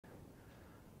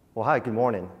Well, hi, good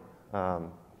morning.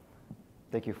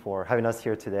 Thank you for having us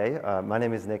here today. My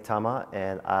name is THAMMA,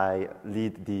 and I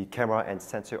lead the Camera and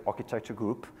Sensor Architecture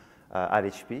Group at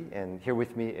HP. And here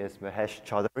with me is Mahesh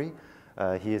CHOWDHARY.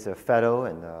 He is a fellow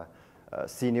and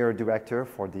senior director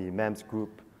for the MEMS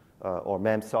group, or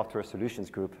MEMS Software Solutions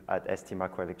Group at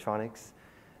STMicroelectronics.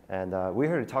 And we're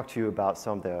here to talk to you about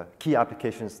some of the key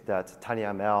applications that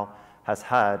tinyML has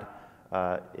had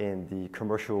in the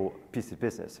commercial PC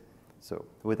business. So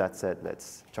with that said,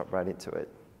 let's jump right into it.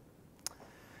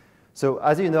 So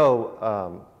as you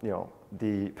know,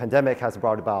 the pandemic has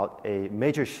brought about a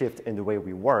major shift in the way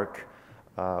we work,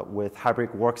 with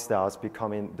hybrid work styles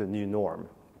becoming the new norm.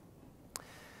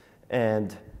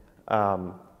 And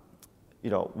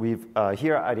we've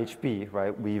here at HP,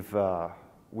 right?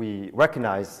 We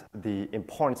recognize the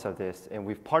importance of this, and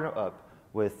we've partnered up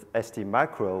with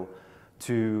STMicro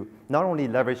to not only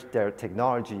leverage their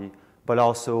technology, but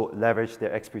also leverage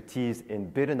their expertise in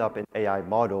building up an AI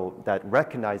model that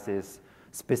recognizes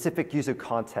specific user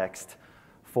context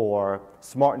for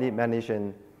smartly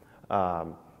managing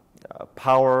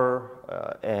power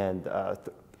and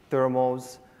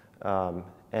thermals.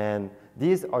 And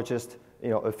these are just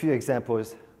a few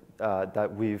examples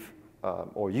that we've,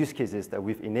 or use cases that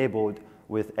we've enabled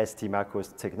with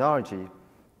STMicro's technology.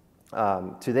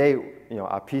 Today,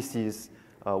 our PCs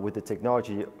with the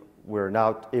technology, we're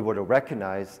now able to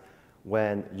recognize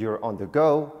when you're on the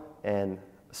go and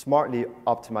smartly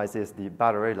optimizes the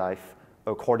battery life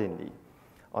accordingly.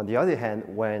 On the other hand,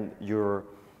 when you're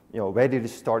ready to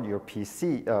start your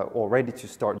PC or ready to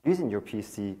start using your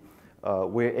PC,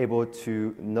 we're able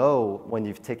to know when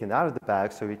you've taken it out of the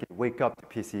bag so you can wake up the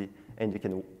PC and you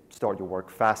can start your work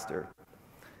faster.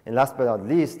 And last but not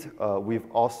least, we've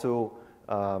also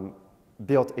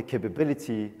built a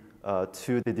capability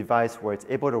to the device where it's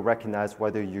able to recognize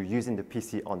whether you're using the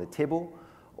PC on the table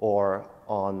or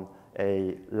on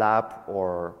a lap,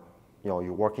 or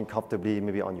you're working comfortably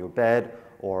maybe on your bed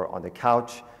or on the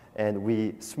couch. And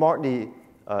we smartly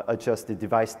adjust the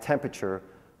device temperature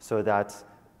so that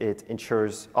it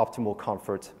ensures optimal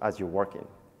comfort as you're working.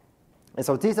 And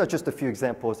so these are just a few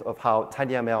examples of how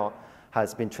tinyML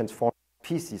has been transforming the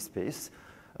PC space.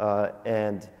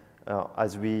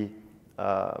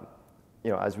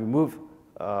 As we move,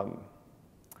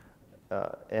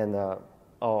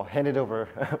 I'll hand it over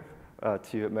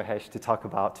to Mahesh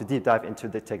to deep dive into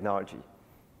the technology.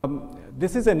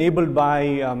 This is enabled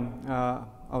by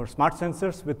our smart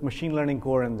sensors with machine learning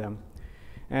core in them.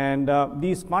 And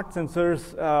these smart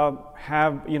sensors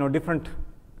have different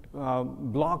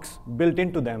blocks built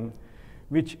into them,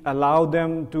 which allow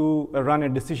them to run a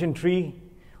decision tree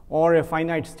or a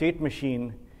finite state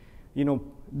machine,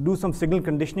 do some signal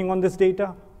conditioning on this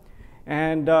data,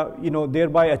 and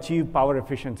thereby achieve power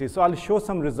efficiency. So I'll show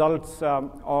some results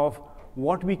of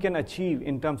what we can achieve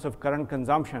in terms of current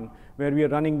consumption, where we are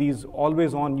running these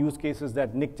always-on use cases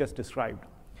that Nick just described.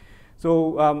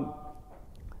 So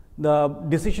the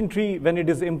decision tree, when it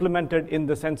is implemented in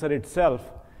the sensor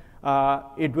itself,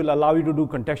 it will allow you to do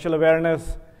contextual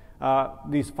awareness.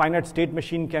 This finite state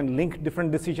machine can link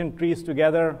different decision trees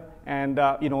together and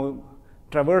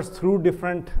traverse through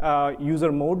different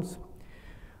user modes.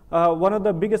 One of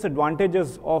the biggest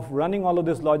advantages of running all of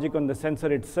this logic on the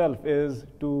sensor itself is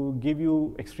to give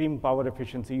you extreme power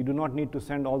efficiency. You do not need to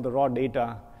send all the raw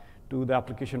data to the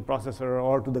application processor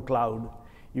or to the cloud.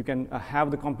 You can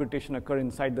have the computation occur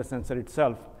inside the sensor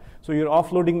itself. So you're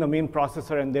offloading the main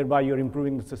processor, and thereby you're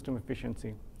improving the system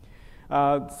efficiency.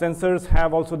 Sensors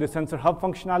have also the sensor hub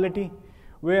functionality,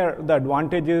 where the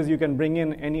advantage is you can bring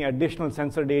in any additional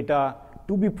sensor data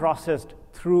to be processed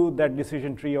through that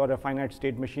decision tree or a finite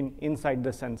state machine inside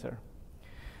the sensor.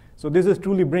 So this is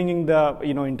truly bringing the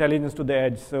intelligence to the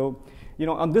edge. So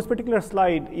on this particular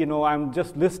slide, I'm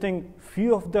just listing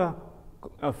few of the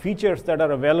features that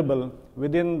are available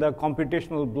within the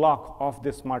computational block of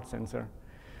this smart sensor.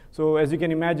 So as you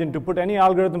can imagine, to put any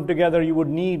algorithm together, you would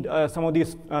need some of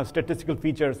these statistical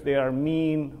features. They are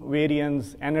mean,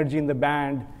 variance, energy in the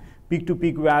band,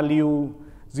 peak-to-peak value,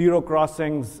 zero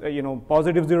crossings,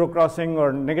 positive zero crossing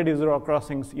or negative zero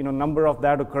crossings, number of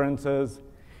that occurrences.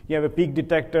 You have a peak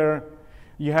detector.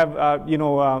 You have,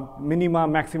 minima,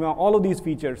 maxima, all of these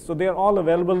features. So they are all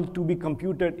available to be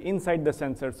computed inside the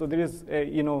sensor. So there is,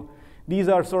 these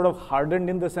are sort of hardened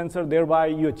in the sensor, thereby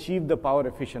you achieve the power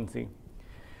efficiency.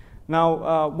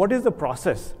 Now, what is the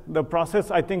process? The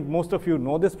process, I think most of you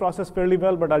know this process fairly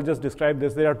well, but I'll just describe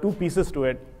this. There are two pieces to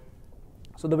it.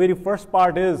 So the very first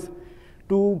part is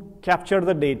to capture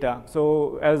the data.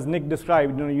 So as Nick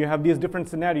described, you have these different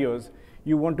scenarios.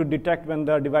 You want to detect when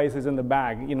the device is in the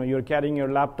bag. You're carrying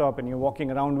your laptop and you're walking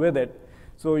around with it.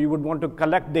 So you would want to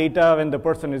collect data when the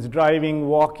person is driving,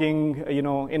 walking,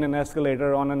 in an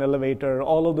escalator, on an elevator,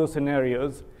 all of those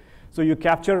scenarios. So you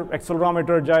capture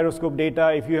accelerometer, gyroscope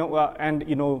data, if you and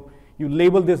you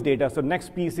label this data. So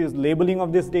next piece is labeling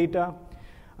of this data,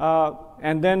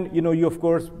 and then you of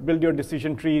course build your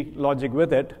decision tree logic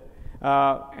with it.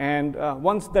 And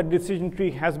once that decision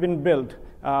tree has been built,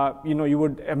 you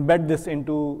would embed this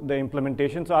into the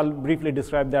implementation. So I'll briefly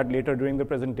describe that later during the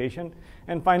presentation.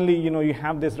 And finally, you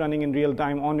have this running in real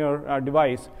time on your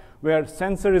device, where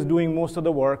sensor is doing most of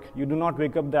the work. You do not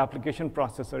wake up the application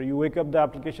processor. You wake up the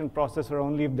application processor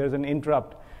only if there's an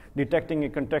interrupt detecting a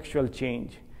contextual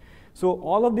change. So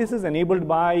all of this is enabled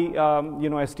by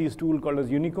ST's tool called as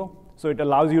Unico. So it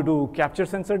allows you to capture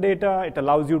sensor data. It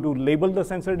allows you to label the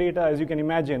sensor data. As you can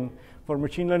imagine, for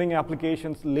machine learning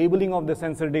applications, labeling of the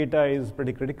sensor data is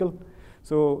pretty critical.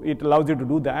 So it allows you to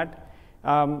do that.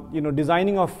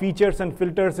 Designing of features and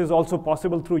filters is also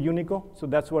possible through Unico. So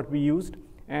that's what we used.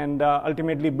 And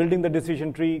ultimately building the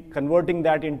decision tree, converting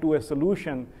that into a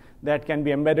solution that can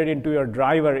be embedded into your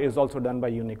driver is also done by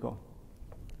Unico.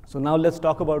 So now let's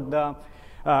talk about the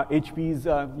HP's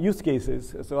use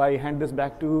cases. So I hand this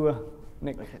back to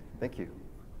Nick. Okay, thank you.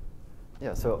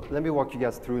 Yeah, so let me walk you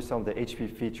guys through some of the HP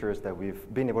features that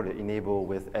we've been able to enable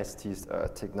with ST's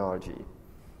technology.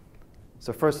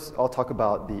 So first, I'll talk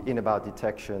about the in-about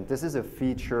detection. This is a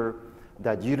feature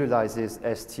that utilizes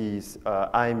ST's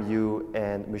IMU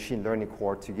and machine learning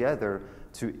core together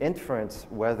to inference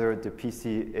whether the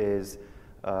PC is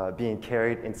being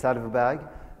carried inside of a bag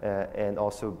and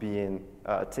also being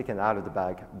taken out of the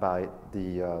bag by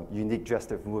the unique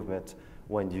gesture movement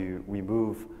when you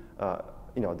remove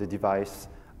the device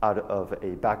out of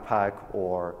a backpack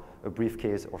or a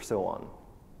briefcase or so on.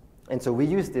 And so we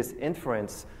use this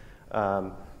inference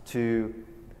to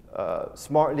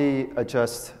smartly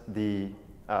adjust the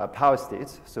power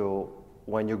states. So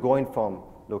when you're going from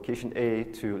location A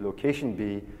to location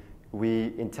B,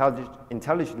 we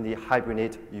intelligently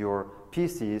hibernate your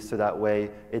PC so that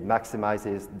way it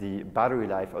maximizes the battery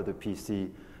life of the PC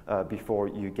before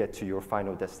you get to your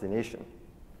final destination.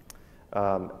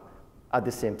 At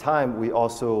the same time, we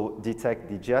also detect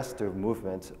the gesture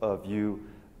movement of you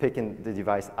picking the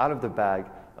device out of the bag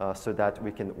so that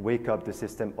we can wake up the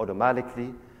system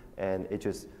automatically, and it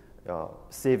just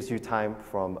saves you time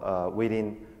from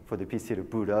waiting for the PC to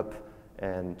boot up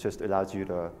and just allows you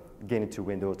to get into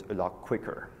Windows a lot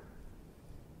quicker.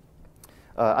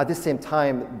 At the same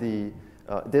time,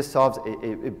 this solves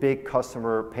a big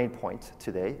customer pain point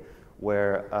today,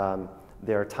 where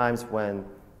there are times when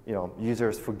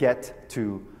users forget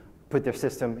to put their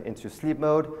system into sleep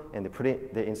mode, and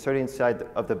they insert it inside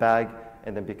of the bag,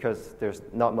 and then because there's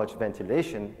not much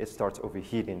ventilation, it starts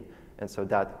overheating. And so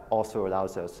that also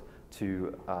allows us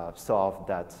to solve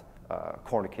that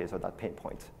corner case or that pain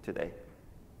point today.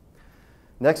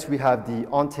 Next, we have the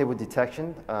on-table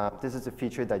detection. This is a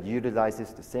feature that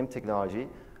utilizes the same technology,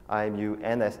 IMU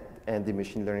and the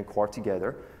machine learning core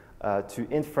together, to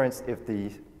inference if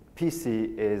the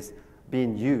PC is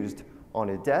being used on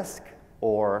a desk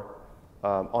or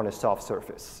on a soft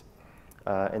surface.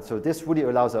 And so this really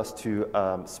allows us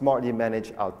to smartly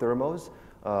manage our thermals.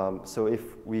 So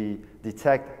if we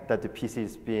detect that the PC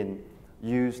is being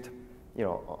used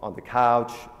on the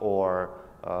couch or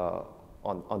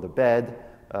on the bed,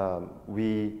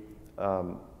 we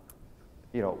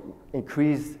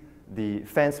increase the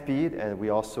fan speed, and we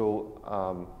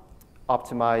also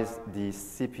optimize the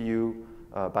CPU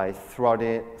by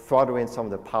throttling some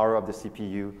of the power of the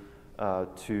CPU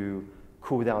to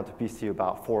cool down the PC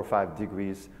about 4 or 5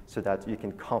 degrees so that you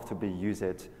can comfortably use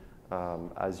it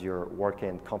as you're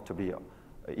working comfortably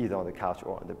either on the couch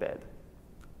or on the bed.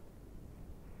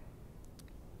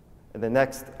 And then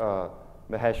next,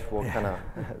 Mahesh will kind of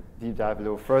deep dive a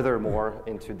little further more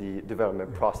into the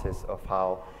development process of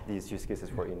how these use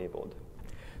cases were enabled.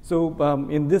 So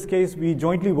in this case, we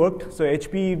jointly worked. So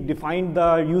HP defined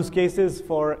the use cases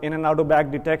for in and out of bag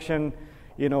detection,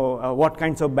 what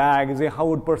kinds of bags, how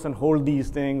would person hold these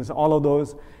things, all of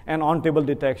those, and on-table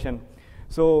detection.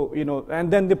 So, and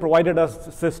then they provided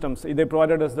us systems. They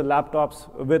provided us the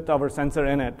laptops with our sensor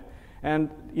in it.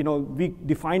 And, we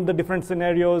defined the different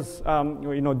scenarios,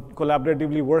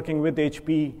 collaboratively working with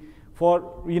HP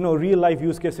for, real life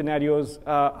use case scenarios,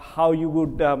 how you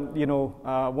would,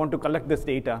 want to collect this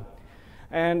data.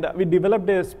 And we developed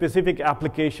a specific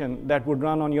application that would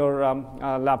run on your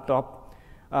laptop,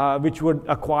 which would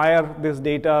acquire this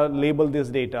data, label this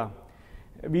data.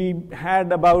 We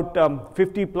had about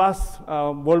 50 plus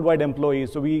worldwide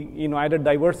employees, so we added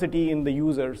diversity in the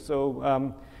users.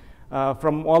 So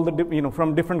from all the,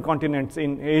 from different continents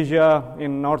in Asia,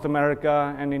 in North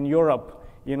America, and in Europe.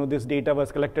 This data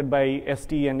was collected by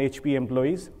ST and HP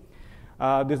employees.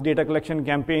 This data collection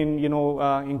campaign,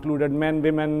 included men,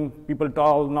 women, people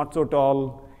tall, not so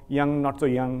tall, young, not so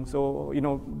young. So,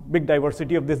 big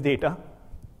diversity of this data.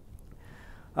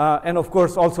 And of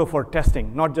course, also for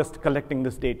testing, not just collecting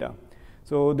this data.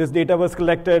 So this data was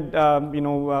collected,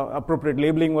 appropriate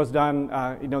labeling was done.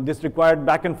 This required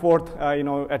back and forth,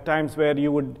 at times where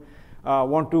you would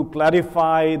want to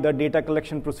clarify the data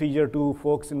collection procedure to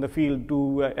folks in the field,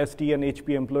 to ST and HP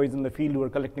employees in the field who are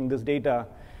collecting this data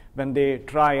when they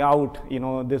try out,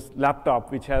 this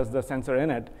laptop which has the sensor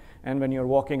in it, and when you're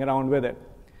walking around with it.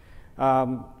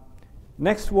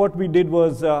 Next, what we did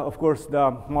was, of course,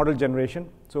 the model generation.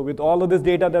 So with all of this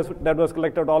data that was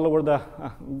collected all over the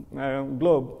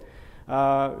globe,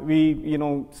 we,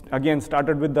 again,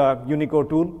 started with the Unico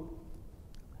tool.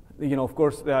 Of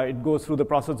course, it goes through the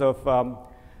process of,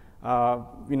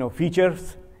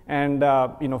 features and,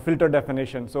 filter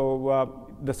definition. So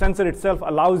the sensor itself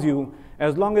allows you,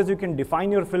 as long as you can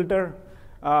define your filter,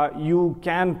 you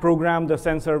can program the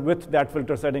sensor with that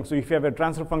filter setting. So if you have a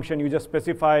transfer function, you just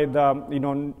specify the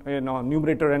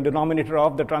numerator and denominator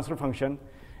of the transfer function,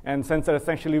 and sensor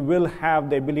essentially will have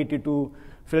the ability to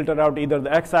filter out either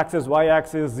the x-axis,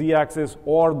 y-axis, z-axis,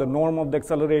 or the norm of the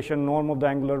acceleration, norm of the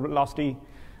angular velocity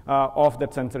of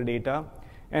that sensor data.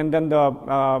 And then the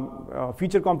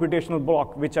feature computational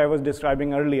block, which I was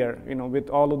describing earlier, with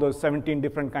all of those 17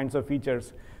 different kinds of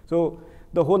features. So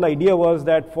the whole idea was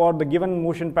that for the given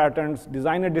motion patterns,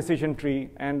 design a decision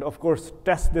tree, and of course,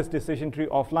 test this decision tree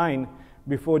offline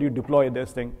before you deploy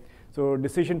this thing. So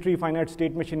decision tree finite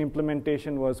state machine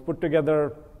implementation was put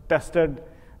together, tested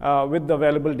with the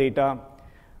available data.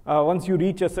 Once you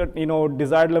reach a certain,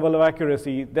 desired level of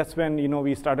accuracy, that's when,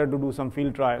 we started to do some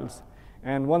field trials.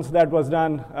 And once that was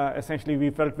done, essentially we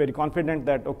felt very confident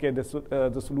that, okay,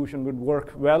 the solution would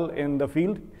work well in the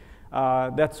field.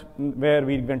 That's where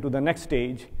we went to the next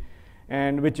stage,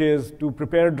 and which is to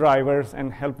prepare drivers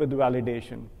and help with the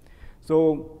validation.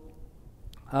 So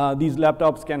these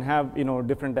laptops can have,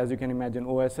 different, as you can imagine,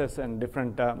 OSs and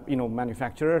different,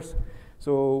 manufacturers.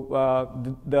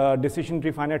 So the decision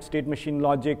tree finite state machine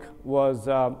logic was,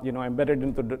 embedded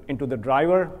into the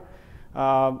driver.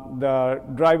 The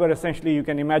driver, essentially, you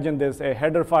can imagine this, a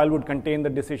header file would contain the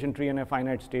decision tree and a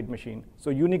finite state machine.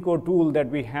 So Unico tool that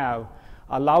we have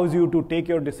allows you to take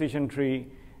your decision tree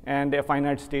and a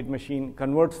finite state machine,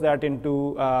 converts that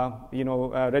into,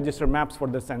 register maps for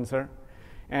the sensor,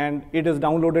 and it is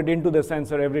downloaded into the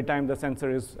sensor every time the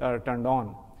sensor is turned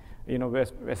on.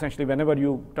 Essentially, whenever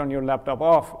you turn your laptop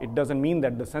off, it doesn't mean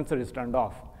that the sensor is turned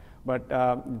off. But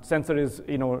sensor is,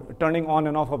 turning on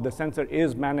and off of the sensor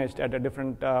is managed at a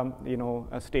different,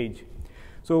 stage.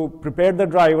 So prepare the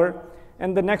driver,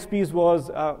 and the next piece was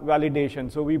validation.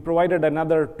 So we provided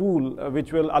another tool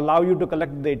which will allow you to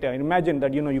collect the data. Imagine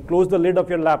that, you close the lid of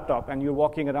your laptop and you're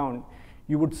walking around.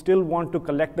 You would still want to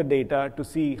collect the data to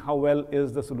see how well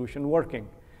is the solution working.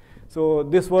 So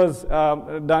this was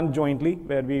done jointly,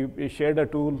 where we shared a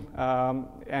tool,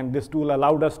 and this tool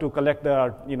allowed us to collect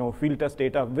the field test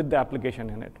data with the application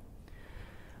in it.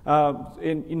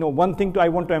 One thing I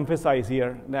want to emphasize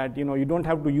here, that you don't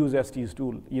have to use ST's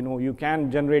tool. You can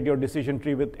generate your decision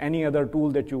tree with any other tool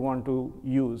that you want to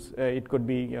use. It could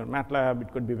be your MATLAB,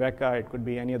 it could be Veka, it could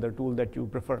be any other tool that you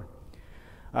prefer.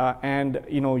 And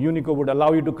Unico would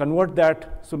allow you to convert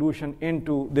that solution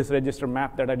into this register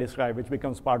map that I described, which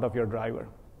becomes part of your driver.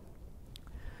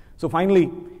 So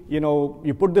finally,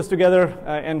 you put this together,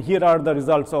 and here are the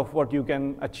results of what you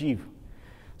can achieve.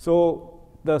 So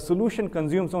the solution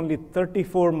consumes only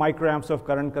 34 microamps of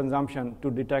current consumption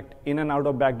to detect in and out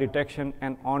of bag detection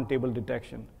and on-table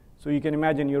detection. So you can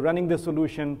imagine you're running this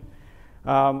solution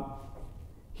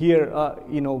here,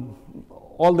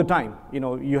 all the time.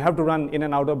 You have to run in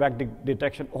and out of bag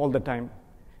detection all the time,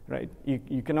 right?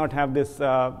 You cannot have this.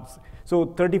 So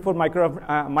 34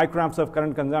 microamps of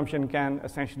current consumption can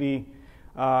essentially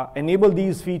enable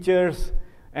these features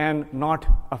and not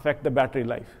affect the battery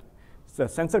life. So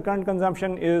sensor current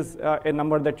consumption is a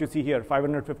number that you see here,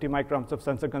 550 microamps of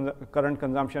sensor current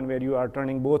consumption, where you are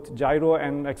turning both gyro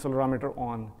and accelerometer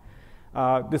on.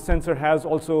 This sensor has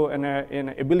also an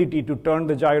ability to turn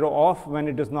the gyro off when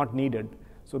it is not needed.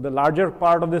 So the larger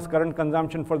part of this current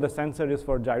consumption for the sensor is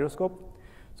for gyroscope.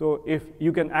 So if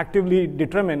you can actively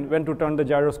determine when to turn the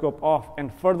gyroscope off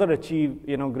and further achieve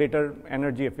greater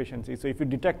energy efficiency. So if you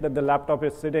detect that the laptop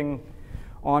is sitting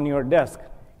on your desk,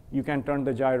 you can turn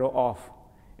the gyro off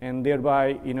and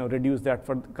thereby reduce that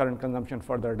current consumption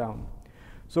further down.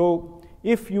 So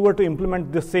if you were to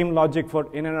implement the same logic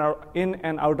for in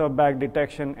and out of bag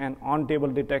detection and on-table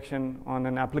detection on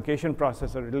an application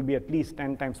processor, it will be at least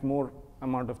 10 times more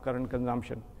amount of current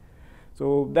consumption.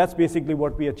 So that's basically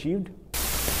what we achieved.